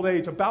his old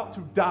age, about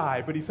to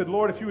die. But he said,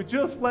 Lord, if you would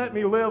just let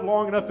me live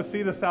long enough to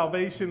see the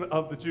salvation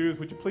of the Jews,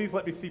 would you please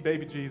let me see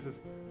baby Jesus?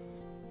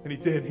 And he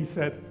did. He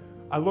said,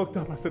 I looked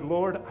up, I said,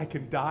 Lord, I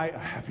can die a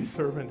happy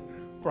servant,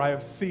 for I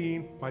have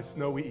seen my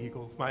snowy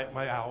eagles,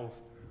 my owls.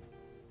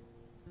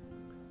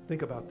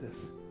 Think about this.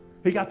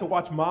 He got to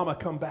watch Mama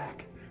come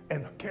back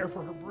and care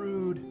for her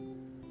brood.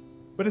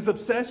 But his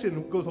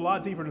obsession goes a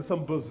lot deeper than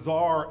some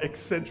bizarre,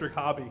 eccentric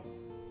hobby.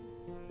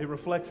 It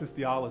reflects his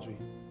theology.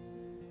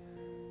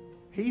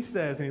 He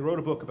says, and he wrote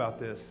a book about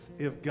this,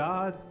 if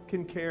God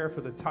can care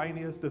for the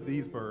tiniest of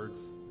these birds,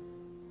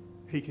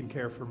 he can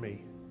care for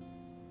me.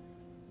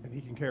 And he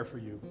can care for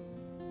you.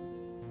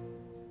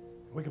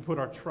 We can put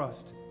our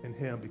trust in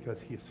him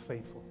because he is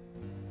faithful.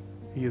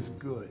 He is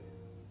good.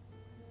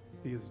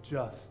 He is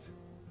just.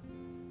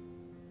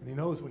 And he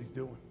knows what he's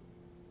doing.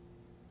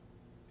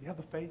 Do you have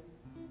the faith?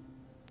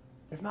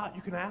 If not,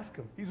 you can ask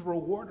him. He's a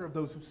rewarder of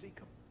those who seek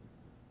him.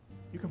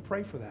 You can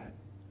pray for that.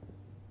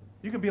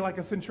 You can be like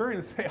a centurion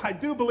and say, I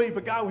do believe,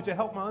 but God, would you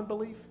help my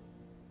unbelief?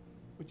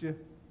 Would you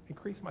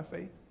increase my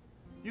faith?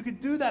 You can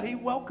do that. He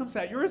welcomes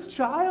that. You're his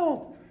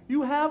child.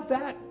 You have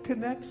that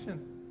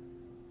connection.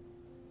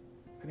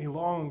 And he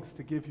longs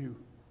to give you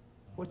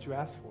what you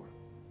ask for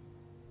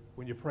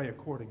when you pray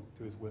according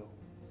to his will.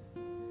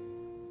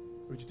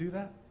 Would you do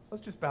that?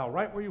 Let's just bow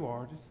right where you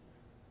are. Just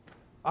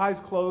eyes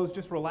closed.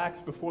 Just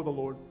relax before the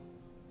Lord.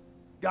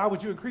 God,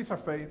 would you increase our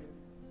faith?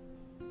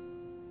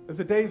 As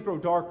the days grow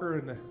darker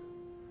and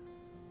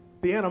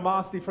the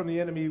animosity from the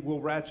enemy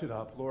will ratchet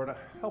up, Lord,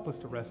 help us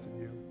to rest in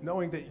you,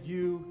 knowing that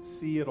you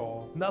see it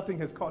all. Nothing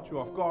has caught you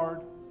off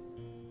guard.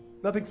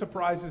 Nothing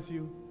surprises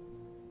you.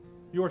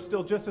 You are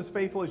still just as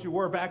faithful as you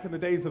were back in the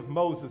days of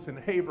Moses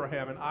and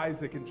Abraham and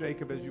Isaac and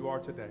Jacob as you are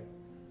today.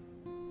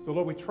 So,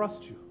 Lord, we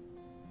trust you.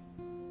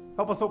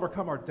 Help us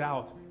overcome our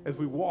doubt as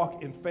we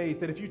walk in faith.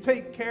 That if you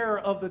take care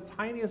of the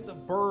tiniest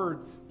of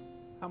birds,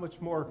 how much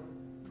more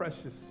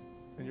precious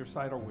in your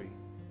sight are we?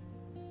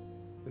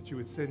 That you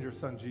would send your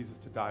son Jesus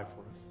to die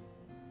for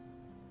us.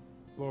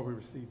 Lord, we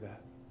receive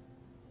that.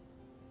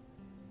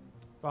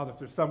 Father, if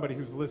there's somebody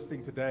who's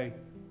listening today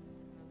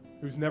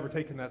who's never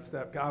taken that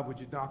step, God, would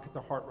you knock at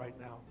their heart right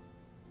now?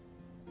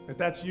 If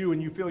that's you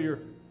and you feel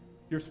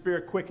your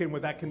spirit quicken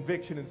with that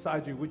conviction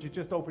inside you, would you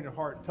just open your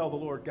heart and tell the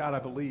Lord, God, I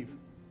believe.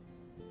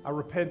 I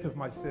repent of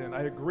my sin.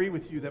 I agree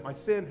with you that my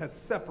sin has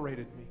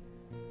separated me.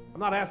 I'm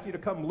not asking you to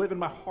come live in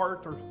my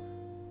heart or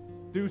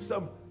do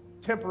some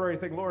temporary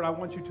thing. Lord, I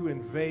want you to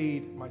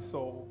invade my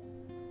soul.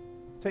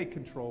 Take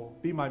control.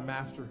 Be my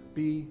master.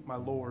 Be my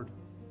Lord.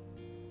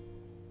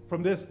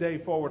 From this day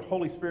forward,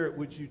 Holy Spirit,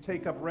 would you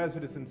take up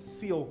residence and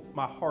seal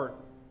my heart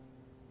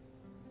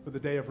for the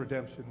day of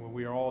redemption when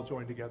we are all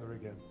joined together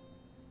again.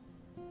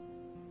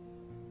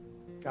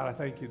 God, I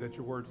thank you that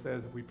your word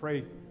says if we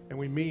pray and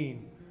we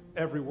mean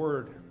every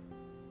word,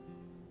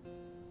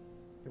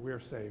 that we are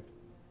saved.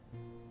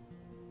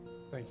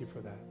 Thank you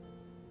for that.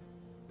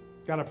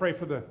 God, I pray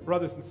for the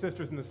brothers and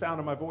sisters in the sound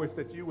of my voice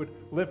that you would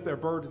lift their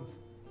burdens.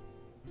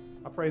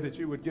 I pray that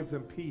you would give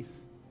them peace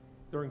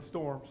during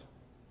storms.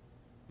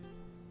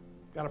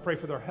 God, I pray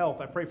for their health.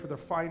 I pray for their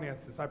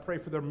finances. I pray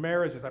for their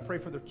marriages. I pray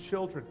for their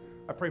children.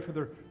 I pray for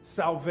their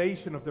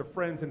salvation of their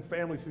friends and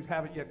families who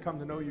haven't yet come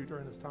to know you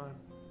during this time.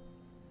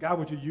 God,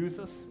 would you use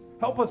us?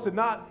 Help us to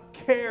not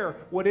care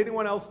what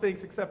anyone else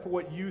thinks except for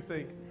what you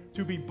think,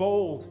 to be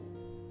bold,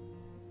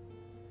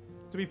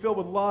 to be filled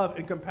with love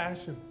and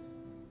compassion,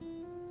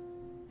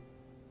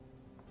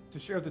 to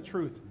share the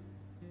truth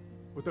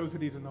with those who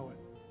need to know it.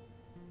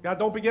 God,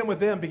 don't begin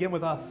with them, begin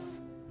with us.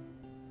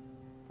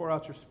 Pour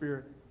out your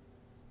Spirit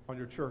on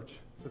your church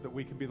so that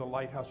we can be the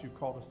lighthouse you've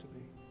called us to be.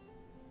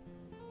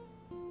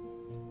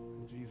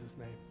 In Jesus'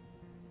 name,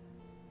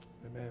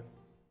 amen.